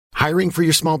Hiring for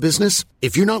your small business?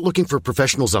 If you're not looking for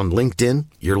professionals on LinkedIn,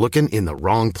 you're looking in the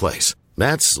wrong place.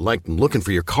 That's like looking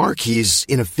for your car keys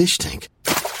in a fish tank.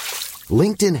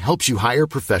 LinkedIn helps you hire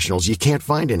professionals you can't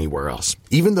find anywhere else,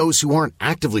 even those who aren't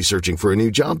actively searching for a new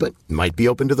job but might be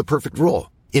open to the perfect role.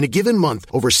 In a given month,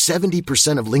 over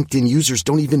 70% of LinkedIn users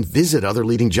don't even visit other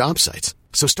leading job sites.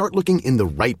 So start looking in the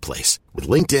right place. With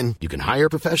LinkedIn, you can hire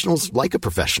professionals like a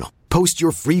professional. Post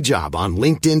your free job on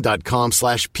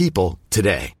linkedin.com/people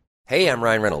today. Hey, I'm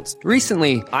Ryan Reynolds.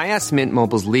 Recently, I asked Mint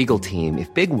Mobile's legal team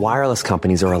if big wireless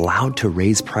companies are allowed to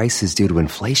raise prices due to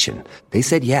inflation. They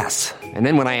said yes. And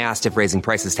then when I asked if raising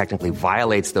prices technically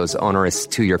violates those onerous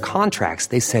 2-year contracts,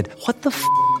 they said, "What the f***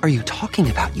 are you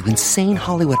talking about, you insane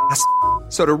Hollywood ass?"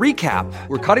 So to recap,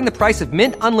 we're cutting the price of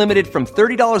Mint Unlimited from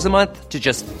 $30 a month to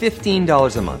just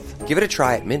 $15 a month. Give it a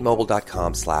try at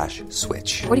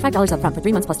mintmobile.com/switch. $45 up front for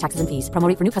 3 months plus taxes and fees. Promo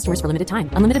rate for new customers for limited time.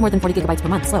 Unlimited more than 40 gigabytes per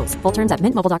month. Slows full terms at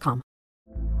mintmobile.com.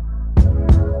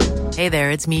 Hey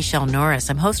there, it's Michelle Norris.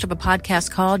 I'm host of a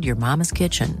podcast called Your Mama's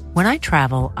Kitchen. When I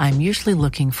travel, I'm usually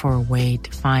looking for a way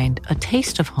to find a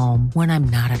taste of home when I'm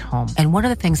not at home. And one of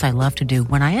the things I love to do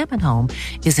when I am at home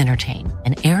is entertain.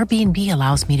 And Airbnb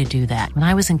allows me to do that. When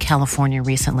I was in California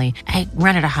recently, I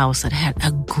rented a house that had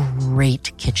a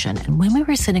great kitchen. And when we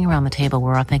were sitting around the table, we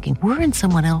were all thinking, we're in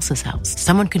someone else's house.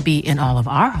 Someone could be in all of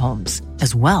our homes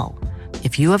as well.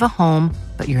 If you have a home,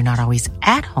 but you're not always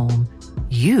at home,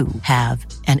 you have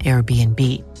an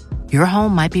Airbnb. Your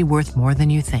home might be worth more than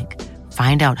you think.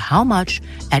 Find out how much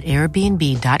at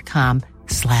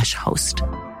airbnb.com/host.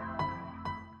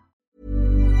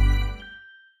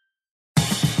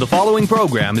 The following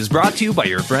program is brought to you by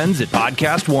your friends at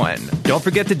Podcast One. Don't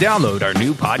forget to download our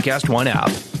new Podcast One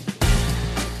app.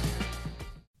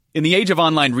 In the age of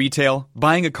online retail,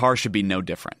 buying a car should be no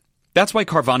different. That's why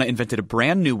Carvana invented a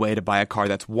brand new way to buy a car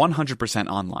that's 100%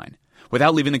 online.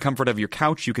 Without leaving the comfort of your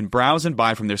couch, you can browse and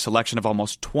buy from their selection of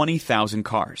almost 20,000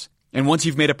 cars. And once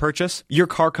you've made a purchase, your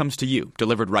car comes to you,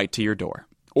 delivered right to your door.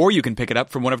 Or you can pick it up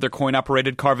from one of their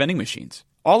coin-operated car vending machines.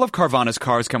 All of Carvana's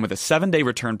cars come with a 7-day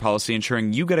return policy,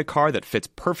 ensuring you get a car that fits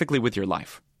perfectly with your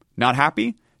life. Not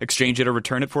happy? Exchange it or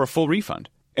return it for a full refund.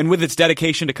 And with its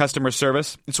dedication to customer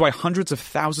service, it's why hundreds of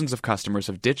thousands of customers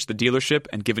have ditched the dealership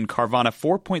and given Carvana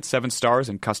 4.7 stars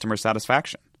in customer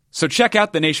satisfaction. So check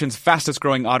out the nation's fastest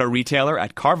growing auto retailer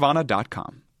at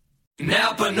Carvana.com.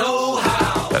 Napa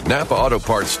know-how. At Napa Auto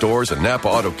Parts stores and Napa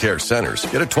Auto Care Centers,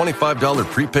 get a $25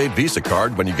 prepaid Visa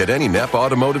card when you get any Napa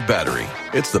Automotive battery.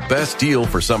 It's the best deal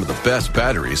for some of the best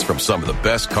batteries from some of the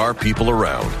best car people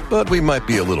around. But we might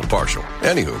be a little partial.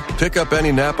 Anywho, pick up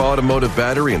any Napa Automotive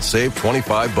battery and save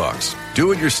 $25.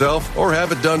 Do it yourself or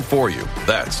have it done for you.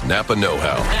 That's Napa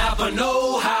know-how. Napa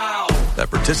know-how. At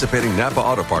participating Napa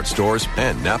Auto Parts stores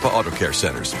and Napa Auto Care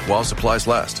Centers while supplies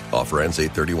last. Offer ends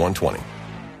 8/31/20.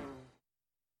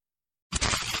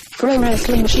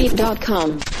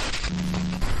 ProWrestlingSheet.com.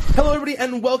 Hello, everybody,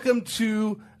 and welcome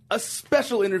to a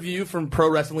special interview from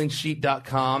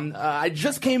ProWrestlingSheet.com. I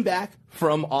just came back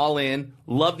from All In,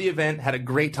 loved the event, had a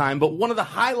great time, but one of the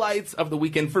highlights of the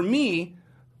weekend for me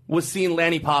was seeing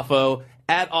Lanny Poffo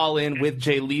at All In with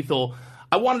Jay Lethal.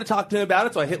 I wanted to talk to him about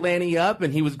it, so I hit Lanny up,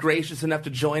 and he was gracious enough to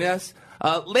join us.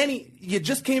 Lanny, you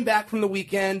just came back from the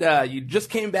weekend. You just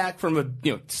came back from a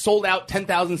sold-out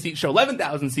 10,000-seat show,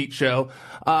 11,000-seat show.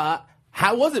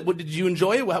 How was it? What did you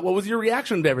enjoy it? What was your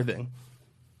reaction to everything?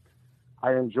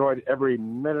 I enjoyed every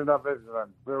minute of it, and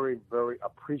I'm very, very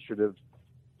appreciative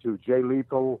to Jay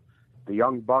Lethal, the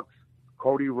Young Bucks,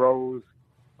 Cody Rhodes,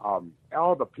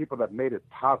 all the people that made it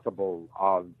possible.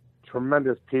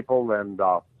 Tremendous people, and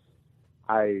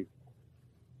I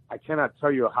cannot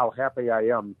tell you how happy I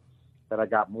am that I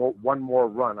got one more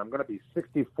run. I'm going to be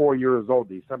 64 years old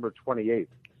December 28th,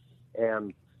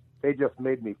 and they just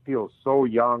made me feel so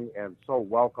young and so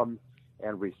welcome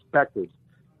and respected.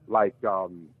 Like,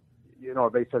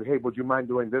 they said, hey, would you mind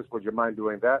doing this? Would you mind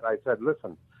doing that? I said,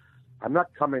 listen, I'm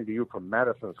not coming to you from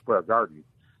Madison Square Garden.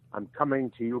 I'm coming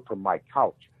to you from my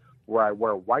couch where I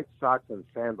wear white socks and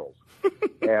sandals.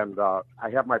 And I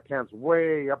have my pants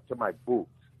way up to my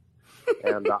boots.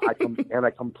 And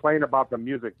I complain about the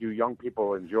music you young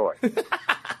people enjoy.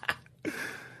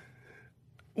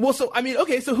 Well, so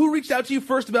who reached out to you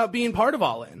first about being part of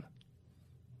All In?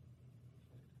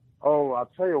 Oh,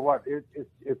 I'll tell you what.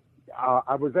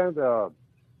 I was at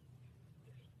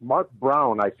Mark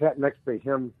Brown. I sat next to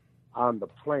him on the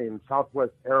plane,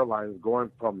 Southwest Airlines, going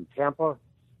from Tampa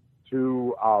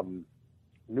to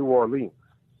New Orleans.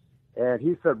 And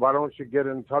he said, why don't you get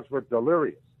in touch with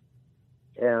Delirious?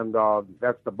 And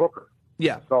that's the booker.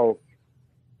 Yeah. So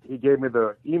he gave me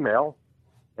the email,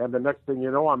 and the next thing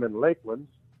you know, I'm in Lakeland,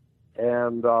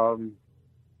 And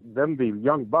then the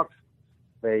Young Bucks,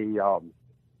 they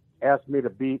asked me to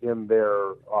be in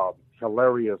their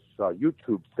hilarious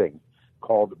YouTube thing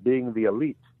called Being the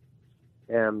Elite.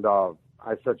 And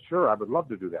I said, sure, I would love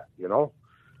to do that, you know?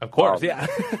 Of course, yeah.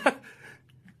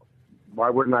 Why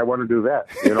wouldn't I want to do that?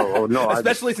 You know, oh, no,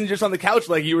 especially since you're just on the couch,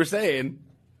 like you were saying.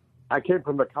 I came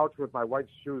from the couch with my white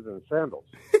shoes and sandals.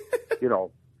 You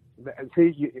know,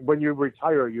 see, when you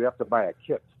retire, you have to buy a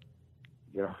kit.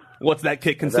 You know, what's that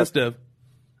kit consist of?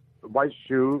 White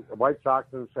shoes, white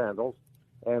socks and sandals,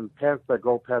 and pants that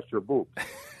go past your boobs.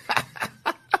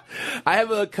 I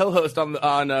have a co-host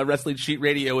on Wrestling Sheet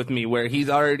Radio with me, where he's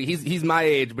my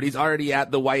age, but he's already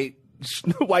at the white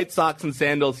socks and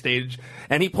sandals stage,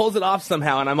 and he pulls it off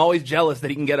somehow, and I'm always jealous that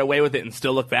he can get away with it and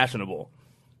still look fashionable.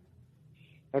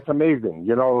 That's amazing.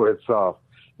 You know, it's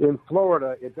in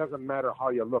Florida, it doesn't matter how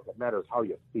you look, it matters how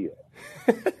you feel.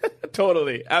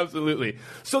 Totally, absolutely.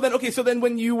 So then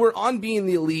when you were on Being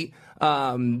the Elite,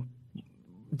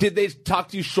 did they talk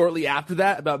to you shortly after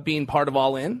that about being part of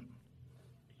All In?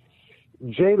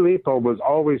 Jay Lethal was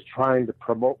always trying to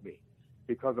promote me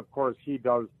because, of course, he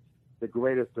does the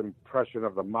greatest impression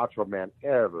of the Macho Man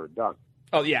ever done.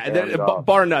 Oh yeah, and,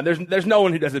 bar none. There's no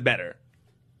one who does it better.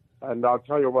 And I'll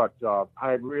tell you what,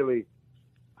 I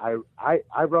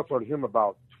wrestled him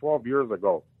about 12 years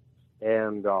ago,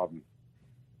 and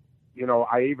you know,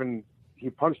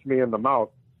 he punched me in the mouth,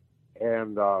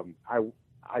 and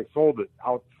I sold it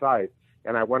outside,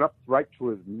 and I went up right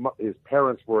to his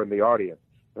parents were in the audience.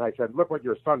 And I said, look what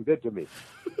your son did to me.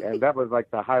 And that was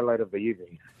like the highlight of the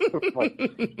evening. Like,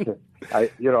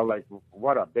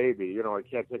 what a baby. You know, he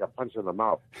can't take a punch in the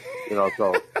mouth. You know,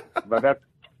 so, but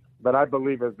I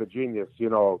believe as the genius, you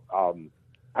know,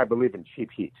 I believe in cheap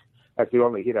heat. That's the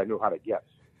only heat I knew how to get.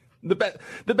 The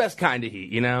best kind of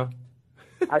heat, you know?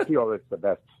 I feel it's the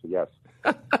best, yes.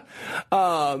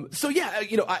 So yeah,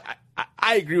 you know,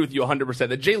 I agree with you 100%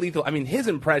 that Jay Lethal, I mean, his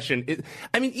impression,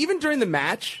 even during the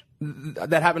match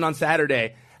that happened on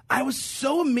Saturday, I was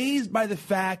so amazed by the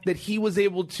fact that he was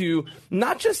able to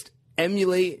not just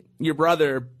emulate your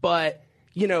brother, but,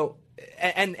 you know,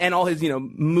 and all his, you know,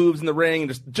 moves in the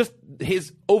ring, just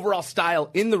his overall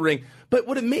style in the ring. But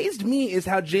what amazed me is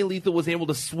how Jay Lethal was able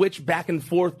to switch back and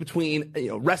forth between, you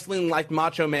know, wrestling like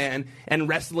Macho Man and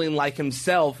wrestling like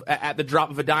himself at the drop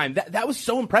of a dime. That was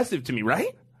so impressive to me,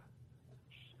 right?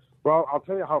 Well, I'll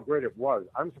tell you how great it was.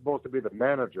 I'm supposed to be the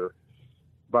manager,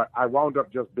 but I wound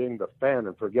up just being the fan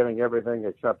and forgetting everything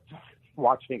except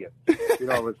watching it. You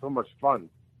know, it was so much fun.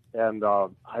 And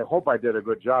I hope I did a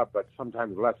good job, but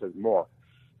sometimes less is more.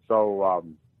 So,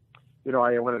 you know,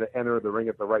 I wanted to enter the ring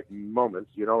at the right moment,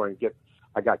 you know, and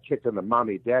I got kicked in the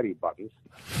mommy-daddy buttons.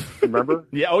 Remember?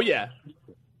 Yeah, oh yeah.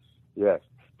 Yes.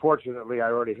 Fortunately, I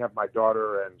already have my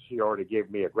daughter, and she already gave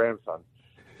me a grandson.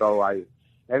 So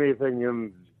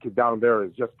anything down there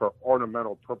is just for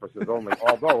ornamental purposes only.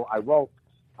 Although I will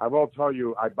tell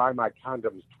you, I buy my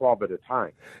condoms 12 at a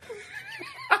time.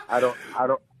 I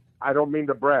don't mean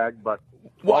to brag, but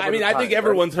well, I mean, I think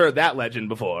everyone's heard that legend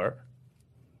before.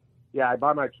 Yeah, I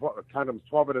buy my condoms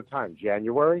 12 at a time.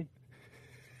 January,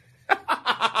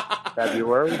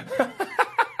 February.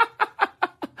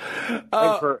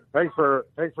 Thanks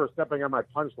for stepping on my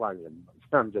punchline.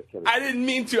 I'm just kidding. I didn't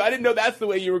mean to. I didn't know that's the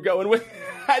way you were going with.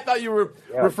 I thought you were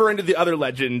referring to the other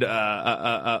legend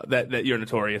that you're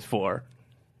notorious for.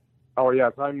 Oh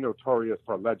yes, I'm notorious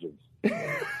for legends.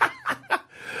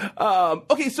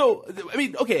 Okay, so I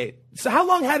mean, so how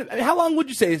long would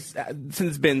you say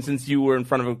since you were in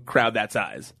front of a crowd that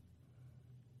size?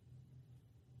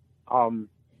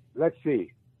 Let's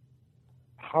see.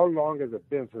 How long has it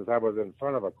been since I was in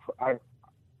front of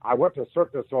I went to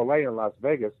Cirque du Soleil in Las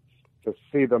Vegas to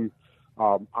see them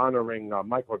honoring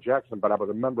Michael Jackson, but I was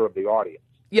a member of the audience.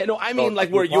 Yeah, no, I mean, so, like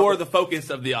where you're the focus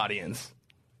of the audience.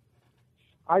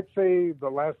 I'd say the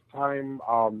last time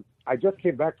I just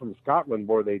came back from Scotland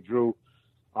where they drew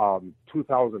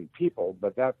 2,000 people,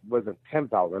 but that wasn't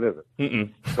 10,000, is it? Mm-mm.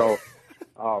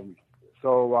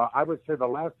 So I would say the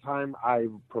last time I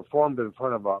performed in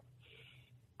front of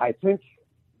I think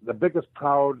the biggest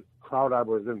crowd I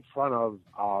was in front of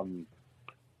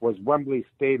was Wembley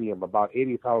Stadium, about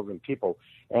 80,000 people.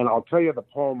 And I'll tell you the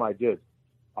poem I did.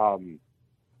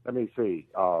 Let me see.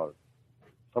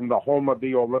 From the home of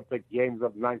the Olympic Games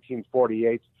of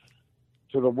 1948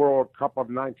 to the World Cup of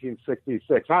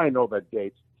 1966. I know the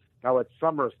date. Now it's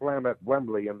SummerSlam at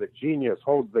Wembley, and the genius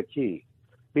holds the key.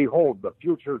 Behold, the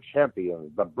future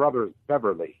champions, the brothers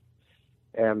Beverly.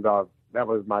 And that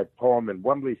was my poem in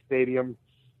Wembley Stadium.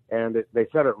 And they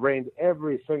said it rained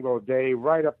every single day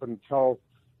right up until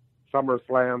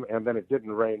SummerSlam, and then it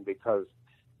didn't rain because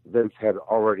Vince had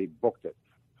already booked it.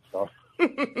 So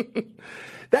he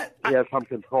has some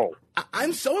control.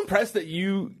 I'm so impressed that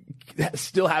you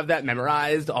still have that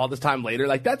memorized all this time later.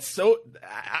 Like, that's so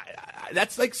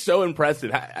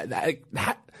impressive.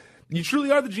 You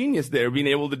truly are the genius there, being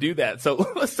able to do that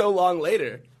so long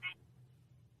later.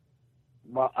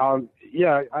 Well,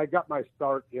 I got my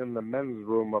start in the men's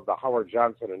room of the Howard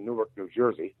Johnson in Newark, New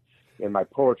Jersey, in my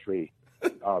poetry.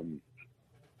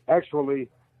 Actually,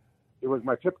 it was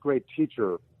my fifth grade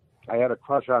teacher. I had a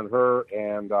crush on her,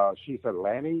 and she said,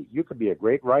 "Lanny, you could be a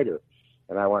great writer."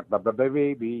 And I went, "But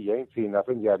baby, you ain't seen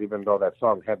nothing yet," even though that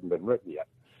song hadn't been written yet.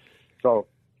 So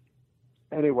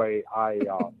anyway,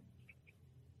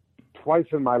 twice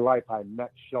in my life I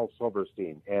met Shel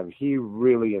Silverstein, and he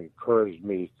really encouraged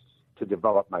me to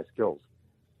develop my skills.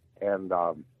 And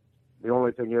the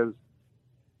only thing is,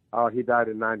 he died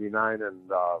in '99,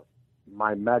 and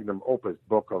my magnum opus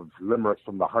book of limericks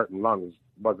from the heart and lungs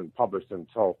wasn't published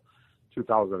until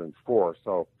 2004.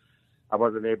 So I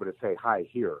wasn't able to say hi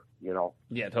here, you know.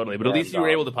 Yeah, totally. But at least you were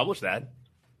able to publish that.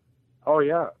 Oh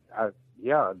yeah,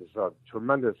 it's a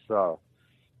tremendous.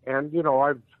 And you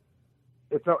know,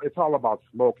 it's all about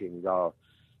smoking. A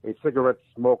cigarette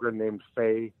smoker named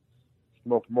Faye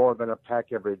smoked more than a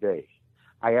pack every day.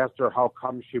 I asked her how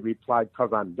come. She replied,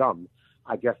 "'Cause I'm dumb."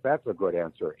 I guess that's a good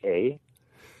answer, eh?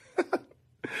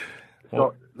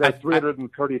 So there's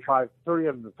 335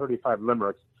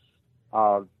 limericks.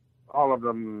 All of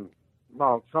them,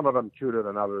 well, some of them cuter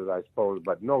than others, I suppose,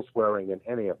 but no swearing in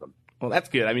any of them. Well, that's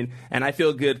good. I mean, and I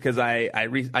feel good because I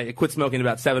quit smoking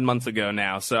about 7 months ago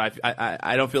now, so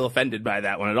I don't feel offended by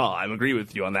that one at all. I agree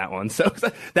with you on that one. So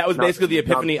that was basically the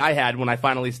epiphany I had when I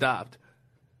finally stopped.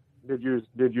 Did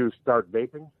you start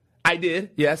vaping? I did.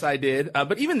 Yes, I did.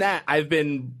 But even that, I've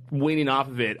been weaning off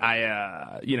of it.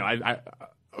 I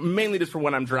mainly just for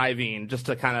when I'm driving, just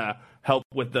to kind of help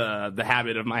with the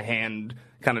habit of my hand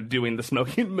kind of doing the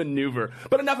smoking maneuver.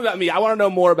 But enough about me. I want to know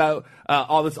more about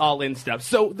all this all-in stuff.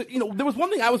 So, there was one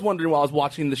thing I was wondering while I was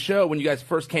watching the show when you guys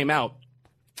first came out,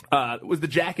 was the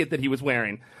jacket that he was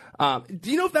wearing. Do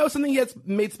you know if that was something he had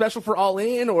made special for All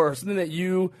In, or something that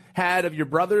you had of your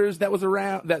brothers that was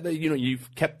around that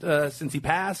you've kept since he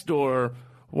passed, or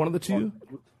one of the two?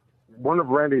 One of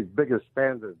Randy's biggest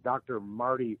fans is Dr.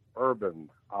 Marty Urban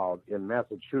in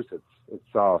Massachusetts.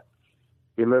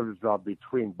 He lives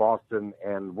between Boston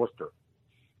and Worcester,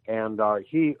 and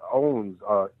he owns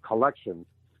a collection.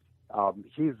 I'd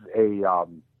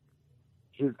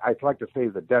like to say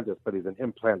he's a dentist, but he's an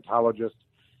implantologist,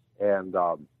 and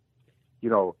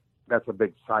that's a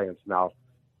big science now.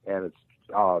 And it's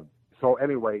so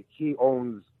anyway, he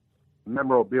owns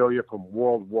memorabilia from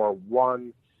World War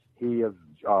I. He has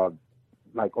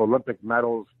like Olympic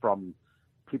medals from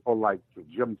people like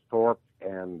Jim Thorpe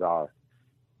and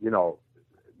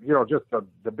just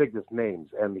the biggest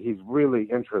names. And he's really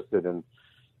interested in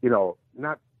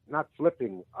not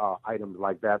flipping items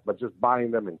like that, but just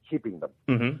buying them and keeping them.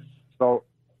 Mm-hmm. So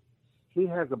he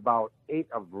has about 8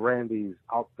 of Randy's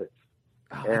outfits.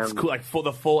 Oh, that's cool. Like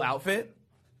the full outfit?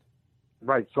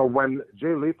 Right. So when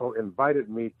Jay Lethal invited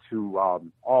me to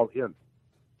All In,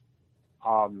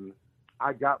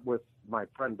 I got with my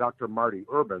friend Dr. Marty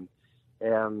Urban,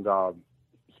 and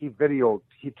he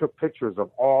took pictures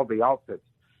of all the outfits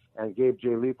and gave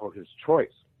Jay Lethal his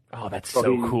choice. Oh, that's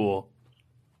so cool.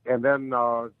 And then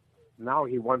now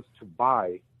he wants to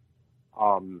buy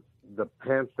the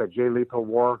pants that Jay Lethal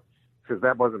wore, because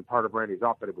that wasn't part of Randy's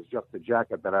outfit. It was just the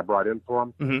jacket that I brought in for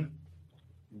him. Mm-hmm.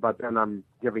 But then I'm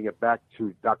giving it back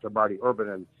to Dr. Marty Urban,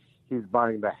 and he's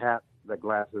buying the hat, the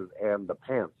glasses, and the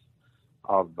pants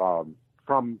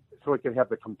so he can have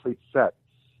the complete set,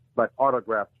 but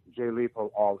autographed Jay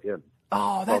Lethal All In.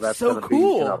 Oh, that's so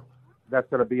cool. That's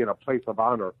going to be in a place of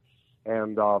honor.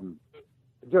 And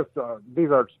these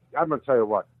are, I'm going to tell you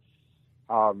what,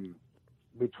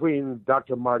 between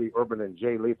Dr. Marty Urban and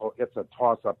Jay Lethal, it's a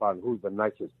toss-up on who's the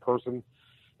nicest person.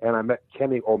 And I met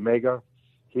Kenny Omega.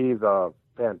 He's a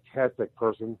fantastic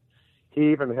person.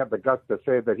 He even had the guts to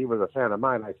say that he was a fan of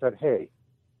mine. I said, hey,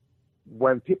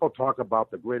 when people talk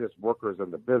about the greatest workers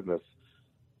in the business,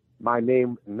 my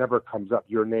name never comes up.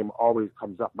 Your name always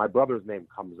comes up. My brother's name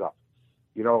comes up,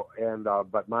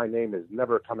 but my name is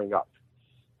never coming up.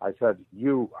 I said,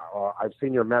 I've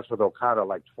seen your match with Okada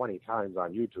like 20 times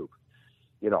on YouTube,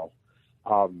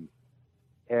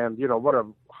 what a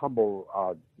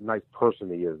humble, nice person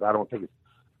he is. I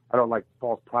don't like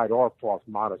false pride or false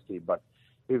modesty, but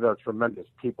these are tremendous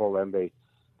people, and they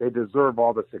deserve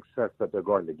all the success that they're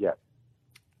going to get.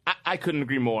 I couldn't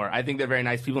agree more. I think they're very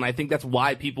nice people, and I think that's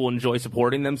why people enjoy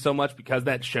supporting them so much, because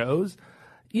that shows.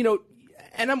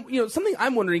 And I'm, something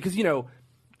I'm wondering, because,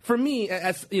 for me,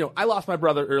 as you know, I lost my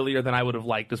brother earlier than I would have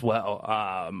liked as well.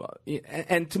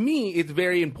 And to me, it's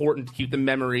very important to keep the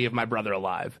memory of my brother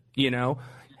alive. You know,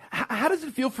 how does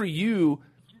it feel for you?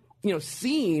 You know,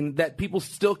 seeing that people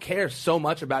still care so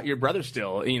much about your brother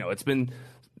still. You know, it's been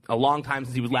a long time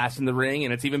since he was last in the ring,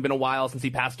 and it's even been a while since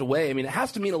he passed away. I mean, it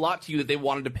has to mean a lot to you that they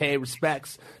wanted to pay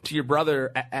respects to your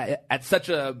brother at such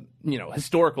a, you know,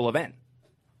 historical event.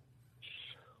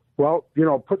 Well, you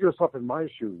know, put yourself in my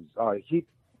shoes.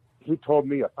 He told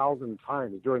me 1,000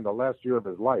 times during the last year of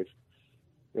his life,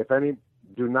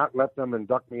 do not let them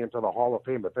induct me into the Hall of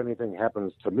Fame if anything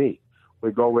happens to me.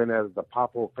 We go in as the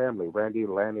Popo family, Randy,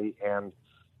 Lanny, and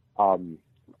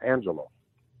Angelo.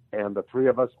 And the three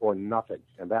of us or nothing.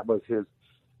 And that's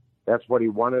what he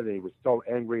wanted. And he was so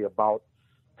angry about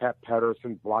Pat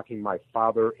Patterson blocking my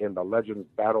father in the Legends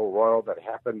Battle Royal that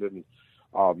happened in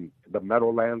the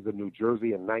Meadowlands in New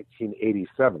Jersey in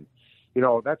 1987. You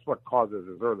know, that's what causes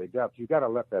his early death. You got to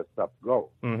let that stuff go.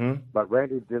 Mm-hmm. But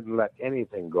Randy didn't let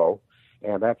anything go.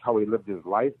 And that's how he lived his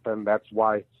life. And that's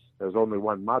why there's only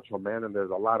one Macho Man and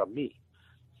there's a lot of me.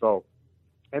 So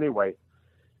anyway,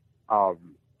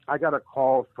 I got a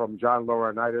call from John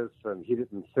Laurinaitis, and he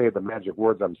didn't say the magic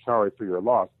words, "I'm sorry for your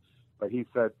loss," but he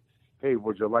said, "Hey,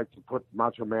 would you like to put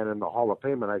Macho Man in the Hall of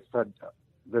Fame?" And I said,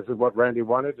 "This is what Randy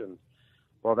wanted." And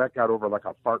well, that got over like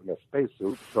a fart in a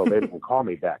spacesuit, so they didn't call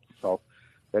me back. So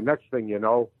the next thing you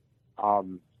know,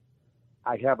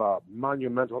 I have a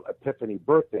monumental epiphany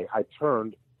birthday. I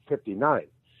turned 59.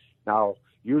 Now,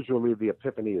 usually the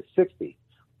epiphany is 60.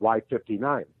 Why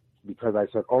 59? Because I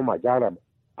said, oh my God,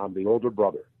 I'm the older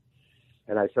brother.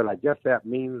 And I said, I guess that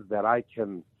means that I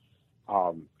can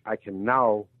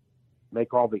now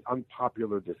make all the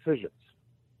unpopular decisions.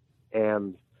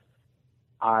 And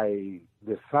I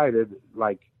decided,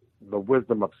 like the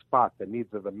wisdom of Spock, the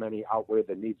needs of the many outweigh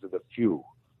the needs of the few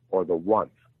or the one.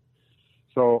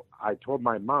 So I told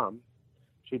my mom,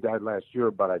 she died last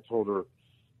year, but I told her,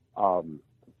 I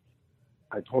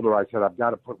said, I've got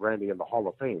to put Randy in the Hall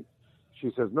of Fame.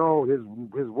 She says, no, his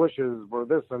wishes were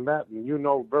this and that, and you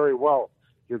know very well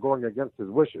you're going against his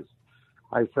wishes.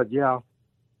 I said, yeah,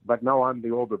 but now I'm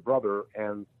the older brother,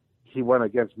 and he went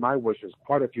against my wishes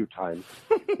quite a few times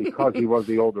because he was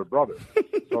the older brother.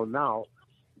 So now,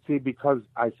 see, because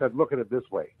I said, look at it this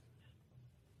way.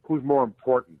 Who's more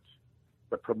important?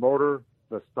 The promoter,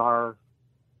 the star?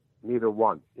 Neither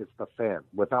one. It's the fan.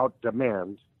 Without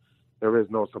demand, there is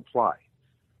no supply.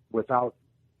 Without,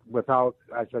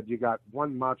 I said, you got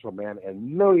one Macho Man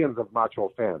and millions of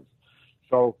Macho fans.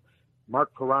 So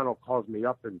Mark Carrano calls me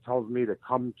up and tells me to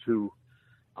come to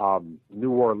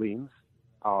New Orleans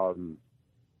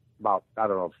about,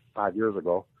 5 years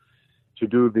ago to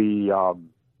do to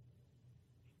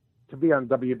be on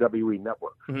WWE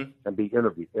Network and be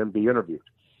interviewed.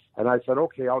 And I said,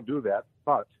 okay, I'll do that,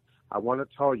 but I want to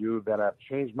tell you that I've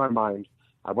changed my mind.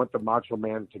 I want the Macho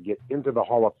Man to get into the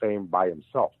Hall of Fame by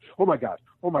himself. Oh my God.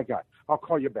 I'll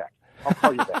call you back.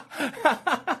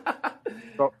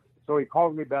 So he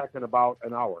calls me back in about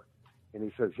an hour, and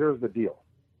he says, here's the deal.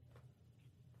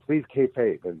 Please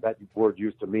kayfabe, and that word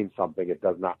used to mean something. It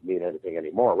does not mean anything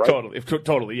anymore, right?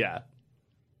 Totally, yeah.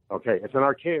 Okay, it's an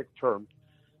archaic term.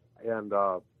 And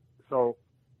so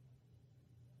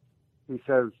he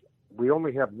says, we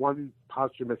only have one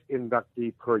posthumous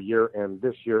inductee per year, and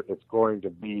this year it's going to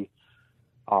be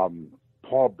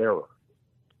Paul Bearer.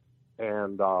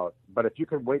 And but if you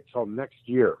can wait till next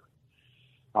year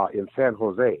in San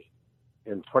Jose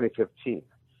in 2015,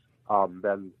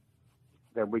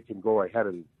 then we can go ahead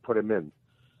and put him in.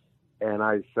 And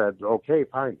I said, okay,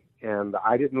 fine. And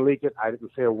I didn't leak it. I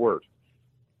didn't say a word.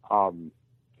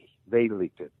 They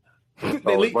leaked it.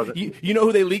 So you know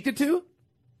who they leaked it to?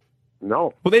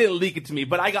 No. Well, they didn't leak it to me,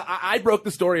 but I broke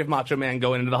the story of Macho Man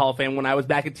going into the Hall of Fame when I was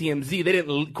back at TMZ. They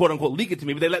didn't, quote-unquote, leak it to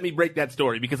me, but they let me break that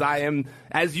story because I am,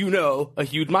 as you know, a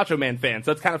huge Macho Man fan.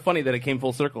 So it's kind of funny that it came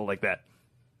full circle like that.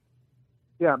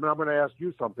 Yeah, but I'm going to ask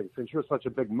you something. Since you're such a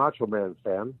big Macho Man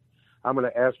fan, I'm going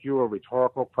to ask you a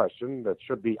rhetorical question that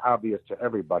should be obvious to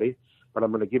everybody, but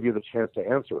I'm going to give you the chance to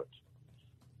answer it.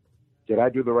 Did I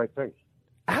do the right thing?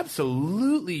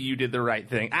 Absolutely, you did the right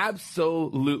thing.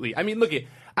 Absolutely. I mean, look,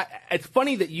 it's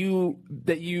funny that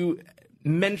you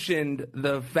mentioned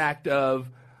the fact of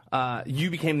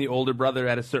you became the older brother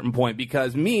at a certain point,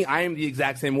 because I am the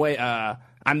exact same way.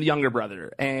 I'm the younger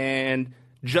brother, and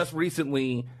just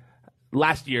recently,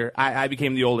 last year, I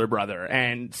became the older brother.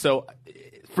 And so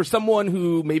for someone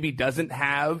who maybe doesn't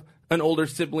have an older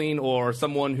sibling, or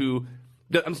someone who,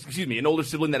 an older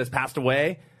sibling that has passed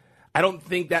away, I don't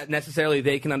think that necessarily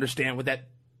they can understand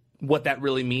what that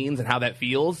really means and how that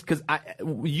feels. Because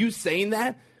you saying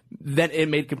that then it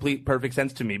made complete perfect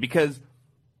sense to me because,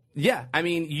 yeah, I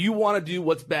mean, you want to do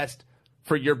what's best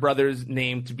for your brother's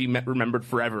name to be remembered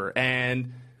forever.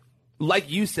 And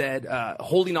like you said,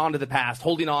 holding on to the past,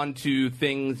 holding on to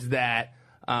things that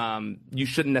you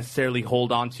shouldn't necessarily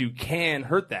hold on to can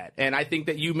hurt that. And I think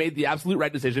that you made the absolute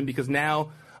right decision because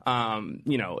now,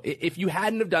 if you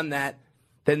hadn't have done that,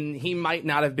 then he might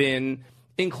not have been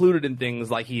included in things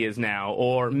like he is now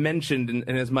or mentioned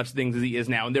in as much things as he is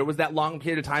now. And there was that long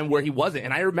period of time where he wasn't.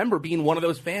 And I remember being one of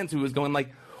those fans who was going like,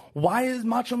 why is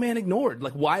Macho Man ignored?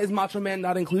 Like, why is Macho Man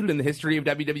not included in the history of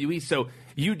WWE? So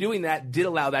you doing that did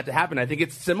allow that to happen. I think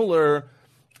it's similar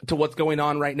to what's going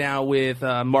on right now with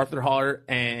Martha Hart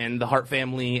and the Hart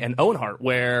family and Owen Hart,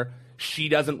 where she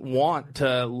doesn't want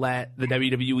to let the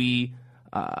WWE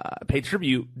pay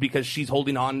tribute because she's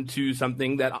holding on to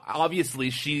something that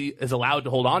obviously she is allowed to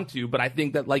hold on to. But I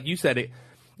think that, like you said,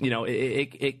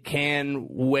 it can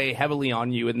weigh heavily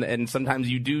on you, and sometimes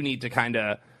you do need to kind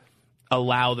of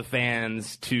allow the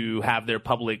fans to have their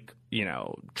public,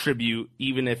 tribute,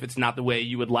 even if it's not the way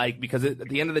you would like. Because at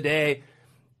the end of the day,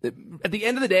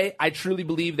 I truly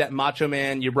believe that Macho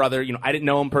Man, your brother, I didn't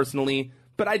know him personally,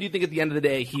 but I do think at the end of the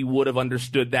day he would have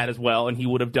understood that as well, and he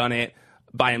would have done it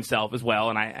by himself as well.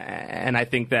 And I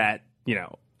think that,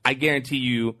 I guarantee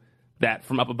you that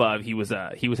from up above he was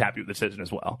happy with the decision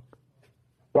as well.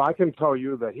 Well, I can tell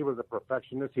you that he was a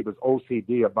perfectionist. He was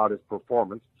OCD about his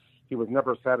performance. He was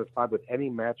never satisfied with any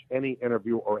match, any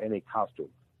interview, or any costume.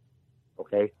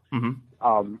 Okay?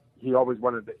 Mm-hmm. He always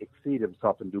wanted to exceed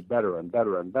himself and do better and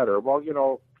better and better. Well,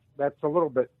 that's a little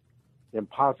bit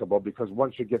impossible because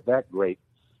once you get that great,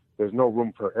 there's no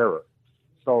room for error.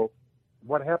 So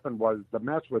what happened was the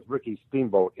match with Ricky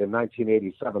Steamboat in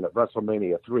 1987 at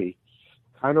WrestleMania 3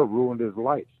 kind of ruined his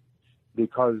life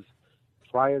because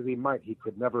try as he might, he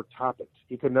could never top it.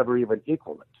 He could never even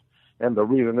equal it. And the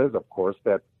reason is, of course,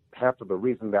 that half of the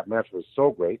reason that match was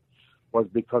so great was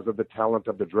because of the talent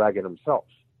of the Dragon himself.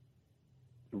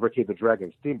 Ricky the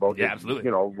Dragon Steamboat, yeah, absolutely.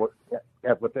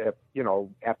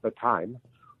 At the time,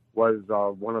 was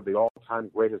one of the all-time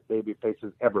greatest baby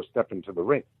faces ever step into the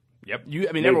ring. Yep.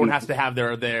 Everyone has to have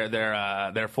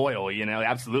their foil.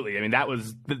 Absolutely. I mean, that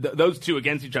was those two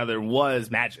against each other was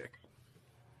magic.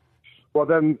 Well,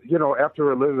 then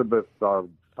after Elizabeth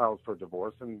files for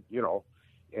divorce, and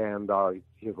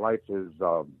his life is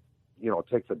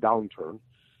takes a downturn,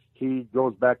 he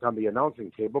goes back on the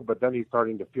announcing table, but then he's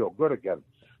starting to feel good again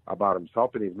about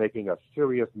himself, and he's making a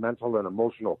serious mental and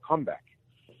emotional comeback.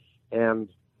 And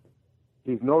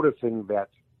he's noticing that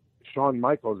Shawn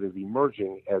Michaels is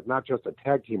emerging as not just a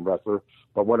tag team wrestler,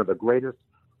 but one of the greatest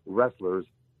wrestlers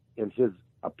in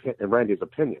Randy's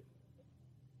opinion.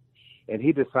 And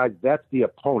he decides that's the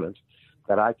opponent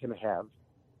that I can have,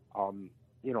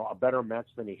 a better match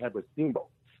than he had with Steamboat.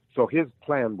 So his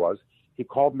plan was, he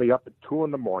called me up at 2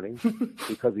 a.m.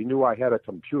 because he knew I had a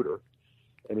computer.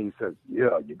 And he says,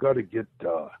 yeah, you got to get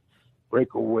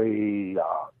breakaway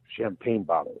champagne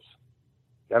bottles.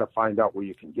 Got to find out where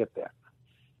you can get that.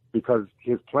 Because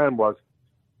his plan was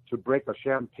to break a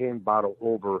champagne bottle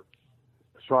over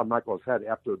Shawn Michaels' head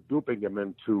after duping him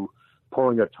into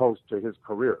pouring a toast to his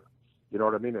career. You know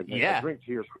what I mean? And yeah. A drink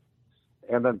to your,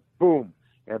 and then boom,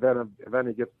 and then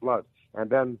he gets blood. And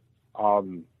then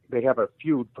they have a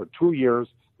feud for 2 years,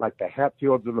 like the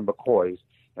Hatfields and the McCoys,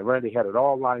 and Randy had it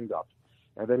all lined up.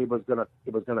 And then it was gonna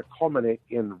culminate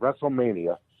in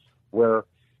WrestleMania, where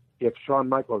if Shawn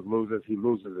Michaels loses, he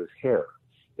loses his hair.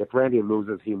 If Randy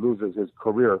loses, he loses his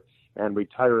career and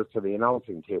retires to the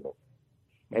announcing table.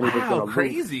 And he was going to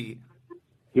crazy.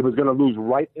 He was going to lose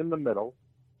right in the middle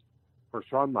for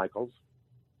Shawn Michaels,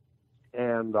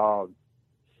 and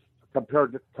compare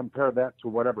that to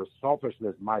whatever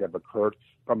selfishness might have occurred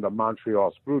from the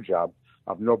Montreal Screwjob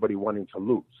of nobody wanting to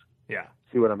lose. Yeah.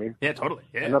 See what I mean? Yeah, totally.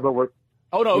 Yeah. In other words,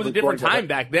 oh no, it was a different time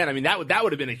back then. I mean, that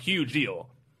would have been a huge deal.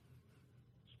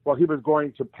 Well, he was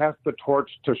going to pass the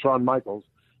torch to Shawn Michaels,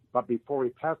 but before he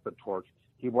passed the torch,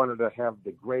 he wanted to have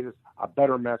a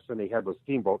better match than he had with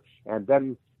Steamboat, and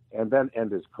then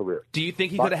end his career. Do you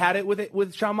think he could have had it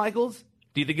with Shawn Michaels?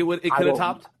 Do you think it could have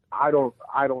topped? I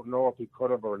don't know if he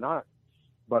could have or not,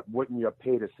 but wouldn't you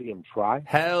pay to see him try?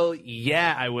 Hell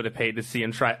yeah, I would have paid to see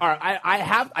him try. All right, I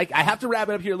have to wrap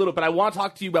it up here a little, but I want to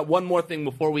talk to you about one more thing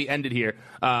before we end it here,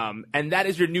 and that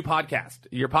is your new podcast.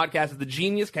 Your podcast is the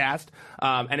Genius Cast,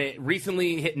 and it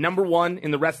recently hit #1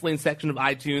 in the wrestling section of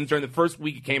iTunes during the first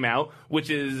week it came out, which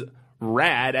is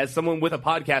rad. As someone with a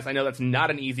podcast, I know that's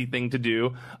not an easy thing to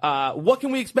do. What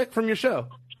can we expect from your show?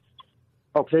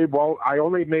 Okay, well, I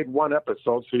only made one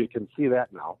episode, so you can see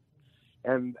that now.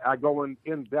 And I go in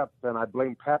depth, and I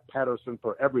blame Pat Patterson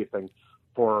for everything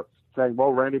for saying,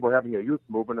 well, Randy, we're having a youth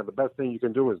movement, and the best thing you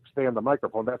can do is stay on the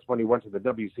microphone. That's when he went to the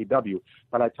WCW.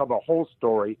 But I tell the whole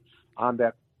story on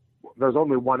that. There's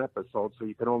only one episode, so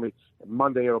you can only,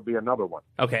 Monday it'll be another one.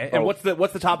 Okay, so, and what's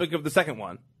the topic of the second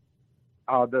one?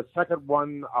 The second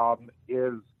one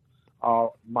is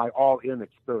my all-in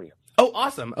experience. Oh,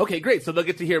 awesome. Okay, great. So they'll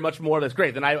get to hear much more. That's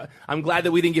great. Then I'm glad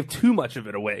that we didn't give too much of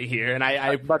it away here.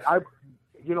 And But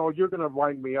you know, you're going to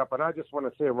wind me up, and I just want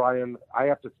to say, Ryan, I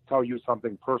have to tell you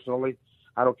something personally.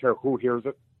 I don't care who hears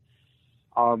it.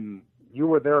 You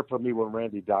were there for me when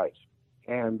Randy died,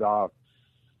 and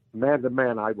man to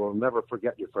man, I will never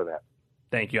forget you for that.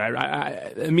 Thank you.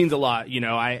 It means a lot. You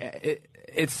know,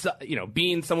 it's you know,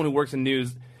 being someone who works in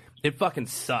news, it fucking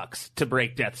sucks to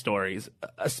break death stories,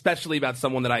 especially about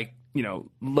someone that I, you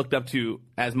know, looked up to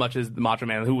as much as the Macho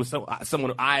Man, who was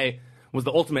someone I was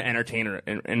the ultimate entertainer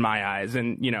in my eyes.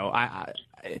 And, you know,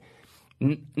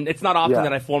 it's not often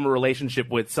that I form a relationship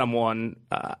with someone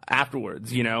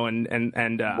afterwards, you know,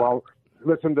 and well,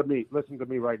 listen to me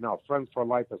right now. Friends for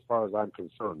life as far as I'm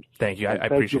concerned. Thank you. I appreciate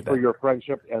that. Thank you for your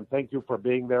friendship, and thank you for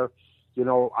being there. You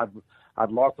know,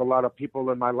 I've lost a lot of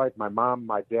people in my life, my mom,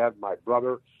 my dad, my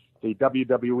brother. The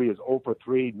WWE is 0 for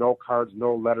 3, no cards,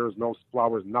 no letters, no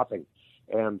flowers, nothing.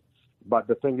 But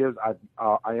the thing is,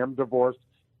 I am divorced,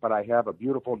 but I have a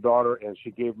beautiful daughter, and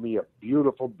she gave me a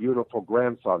beautiful, beautiful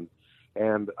grandson,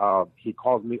 and he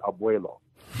calls me Abuelo.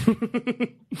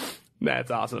 That's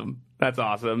awesome. That's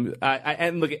awesome.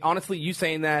 And look, honestly, you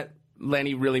saying that,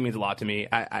 Lanny, really means a lot to me.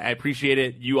 I appreciate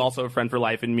it. You also a friend for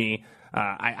life in me.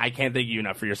 I can't thank you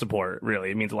enough for your support. Really,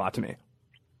 it means a lot to me.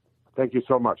 Thank you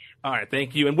so much. All right,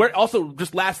 thank you. And where also,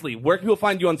 just lastly, where can people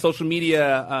find you on social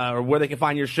media, or where they can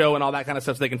find your show and all that kind of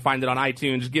stuff, so they can find it on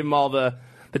iTunes? Just give them all the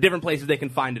different places they can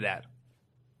find it at.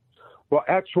 Well,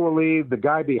 actually, the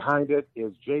guy behind it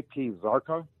is JP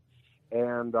Zarka,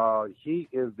 and he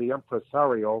is the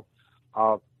impresario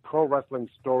of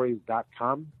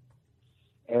ProWrestlingStories.com.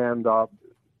 And,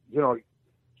 you know,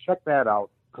 check that out,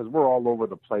 because we're all over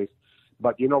the place.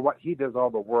 But you know what? He does all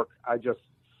the work. I just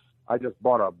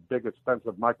bought a big,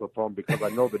 expensive microphone because I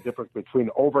know the difference between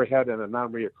overhead and a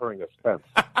non-reoccurring expense.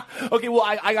 Okay, well,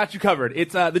 I got you covered.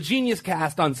 It's the Genius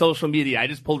Cast on social media. I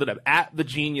just pulled it up, at the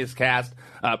Genius Cast.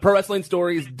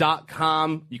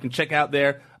 ProWrestlingStories.com. You can check out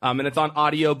there. And it's on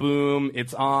Audio Boom.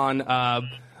 It's on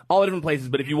all the different places.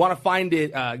 But if you want to find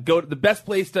it, go to the best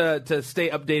place to stay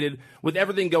updated with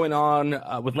everything going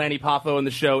on with Lanny Poffo and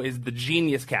the show is the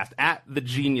Genius Cast, at the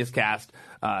Genius Cast.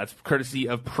 It's courtesy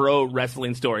of Pro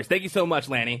Wrestling Stories. Thank you so much,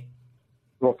 Lanny.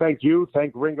 Well, thank you.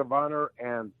 Thank Ring of Honor,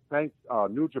 and thank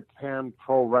New Japan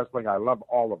Pro Wrestling. I love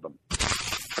all of them.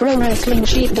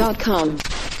 ProWrestlingSheet.com.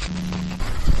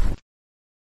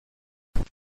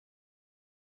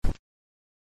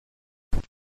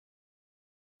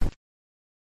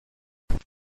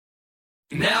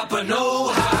 Napa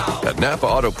know-how. At Napa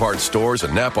Auto Parts stores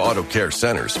and Napa Auto Care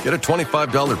centers, get a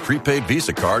 $25 prepaid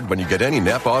Visa card when you get any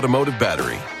Napa automotive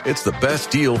battery. It's the best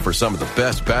deal for some of the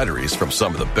best batteries from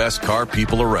some of the best car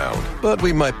people around. But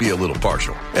we might be a little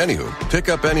partial. Anywho, pick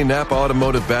up any Napa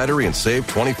automotive battery and save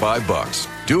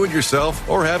 $25. Do it yourself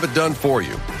or have it done for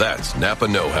you. That's Napa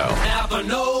know-how. Napa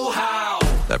know-how.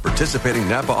 At participating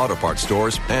Napa Auto Parts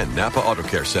stores and Napa Auto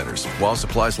Care centers while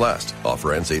supplies last.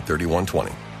 Offer ends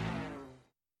 8/31/20.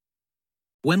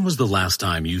 When was the last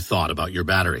time you thought about your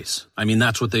batteries? I mean,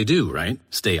 that's what they do, right?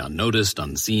 Stay unnoticed,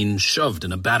 unseen, shoved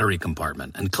in a battery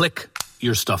compartment, and click,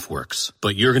 your stuff works.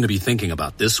 But you're going to be thinking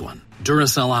about this one.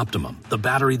 Duracell Optimum, the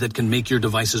battery that can make your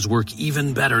devices work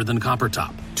even better than copper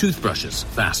top. Toothbrushes,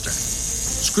 faster.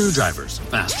 Screwdrivers,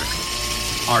 faster.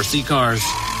 RC cars,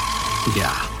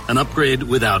 yeah, an upgrade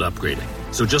without upgrading.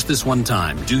 So just this one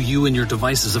time, do you and your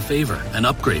devices a favor and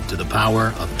upgrade to the power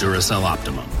of Duracell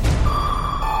Optimum.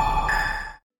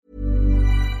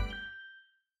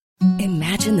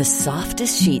 Imagine the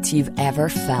softest sheets you've ever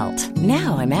felt.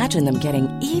 Now imagine them getting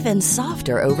even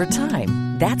softer over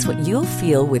time. That's what you'll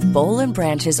feel with Boll &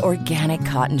 Branch's organic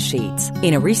cotton sheets.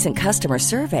 In a recent customer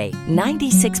survey,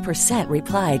 96%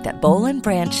 replied that Boll &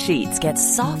 Branch sheets get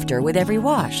softer with every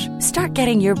wash. Start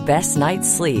getting your best night's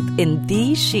sleep in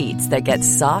these sheets that get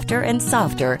softer and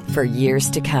softer for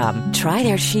years to come. Try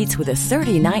their sheets with a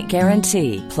 30-night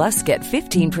guarantee. Plus, get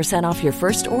 15% off your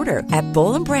first order at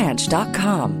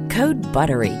BollandBranch.com. Code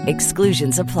BUTTERY.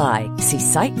 Exclusions apply. See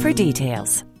site for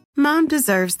details. Mom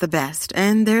deserves the best,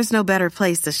 and there's no better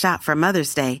place to shop for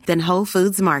Mother's Day than Whole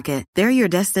Foods Market. They're your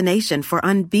destination for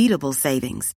unbeatable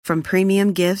savings, from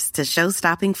premium gifts to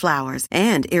show-stopping flowers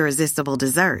and irresistible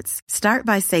desserts. Start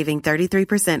by saving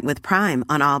 33% with Prime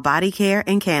on all body care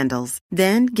and candles.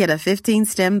 Then get a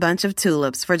 15-stem bunch of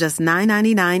tulips for just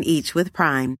 $9.99 each with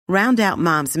Prime. Round out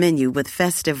Mom's menu with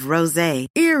festive rosé,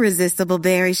 irresistible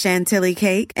berry chantilly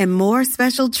cake, and more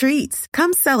special treats.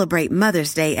 Come celebrate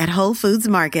Mother's Day at Whole Foods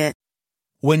Market.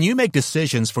 When you make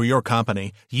decisions for your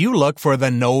company, you look for the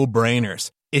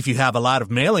no-brainers. If you have a lot of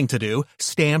mailing to do,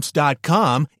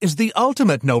 Stamps.com is the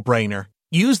ultimate no-brainer.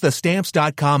 Use the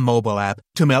Stamps.com mobile app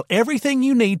to mail everything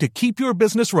you need to keep your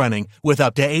business running with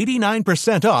up to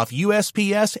 89% off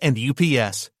USPS and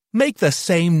UPS. Make the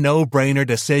same no-brainer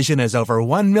decision as over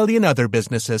 1 million other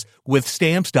businesses with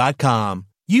Stamps.com.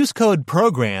 Use code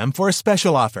PROGRAM for a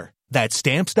special offer. That's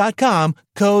Stamps.com,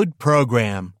 code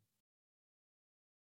PROGRAM.